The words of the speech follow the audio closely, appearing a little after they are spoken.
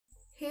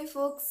Hey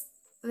folks,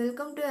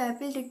 welcome to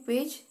Apple Tech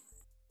page.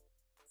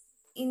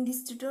 In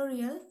this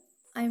tutorial,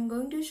 I am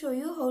going to show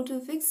you how to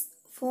fix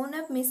phone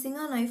app missing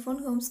on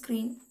iPhone home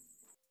screen.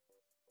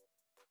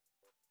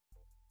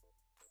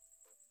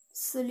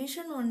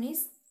 Solution 1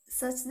 is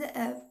search the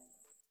app.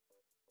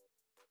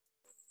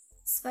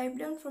 Swipe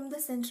down from the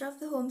center of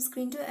the home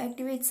screen to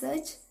activate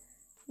search.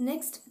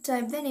 Next,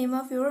 type the name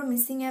of your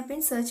missing app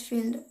in search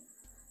field.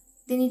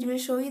 Then it will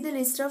show you the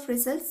list of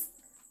results.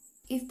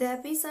 If the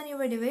app is on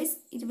your device,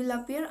 it will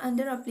appear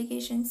under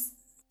applications.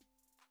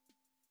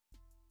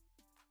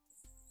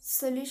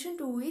 Solution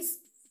 2 is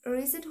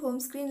reset home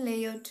screen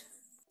layout.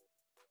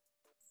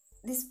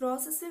 This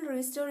process will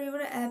restore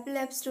your Apple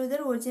apps to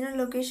their original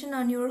location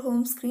on your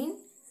home screen.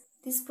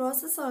 This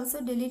process also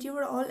delete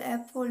your all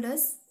app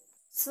folders.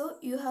 So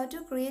you have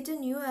to create a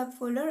new app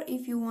folder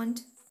if you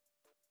want.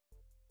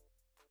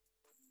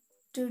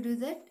 To do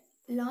that,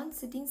 launch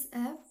Settings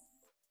app.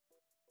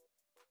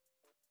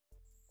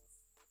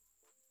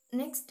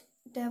 Next,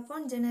 tap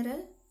on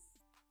General.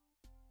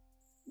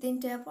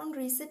 Then tap on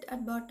Reset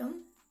at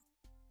bottom.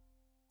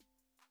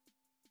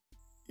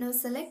 Now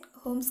select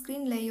Home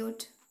Screen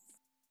Layout.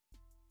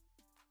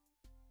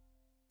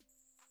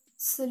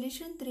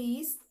 Solution 3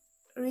 is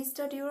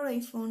restart your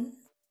iPhone.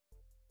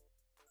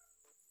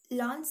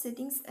 Launch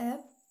Settings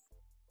app.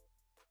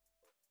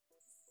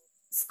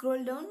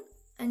 Scroll down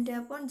and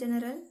tap on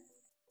General.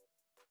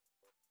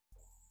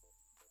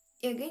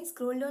 Again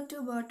scroll down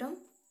to bottom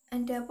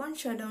and tap on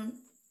Shutdown.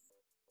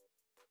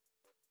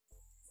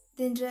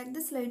 Then drag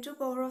the slide to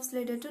power off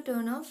slider to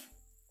turn off.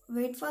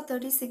 Wait for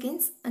 30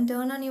 seconds and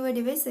turn on your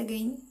device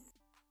again.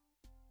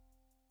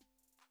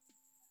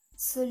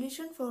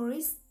 Solution 4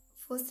 is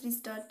force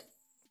restart.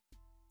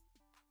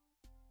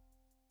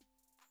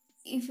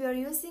 If you are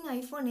using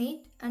iPhone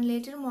 8 and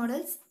later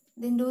models,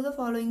 then do the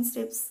following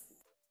steps.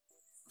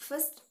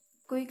 First,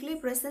 quickly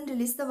press and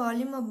release the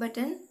volume up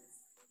button.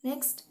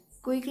 Next,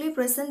 quickly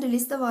press and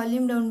release the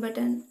volume down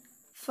button.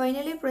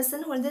 Finally, press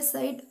and hold the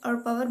side or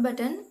power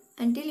button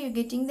until you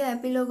getting the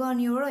Apple logo on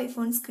your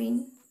iPhone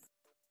screen.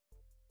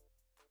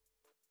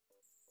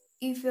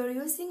 If you are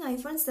using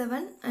iPhone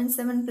 7 and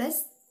 7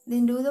 Plus,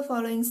 then do the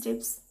following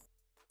steps.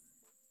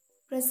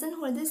 Press and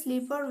hold the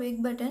sleep or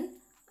wake button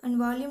and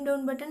volume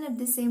down button at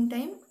the same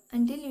time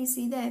until you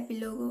see the Apple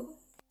logo.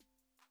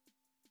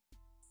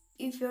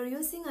 If you are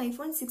using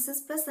iPhone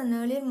 6s Plus and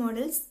earlier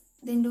models,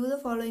 then do the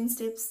following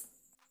steps.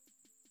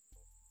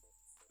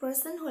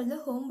 Press and hold the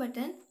home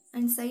button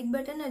and side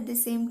button at the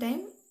same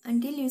time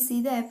until you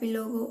see the Apple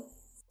logo.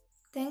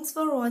 Thanks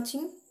for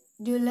watching.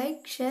 Do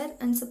like, share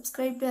and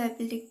subscribe to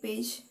Apple Tech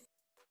page.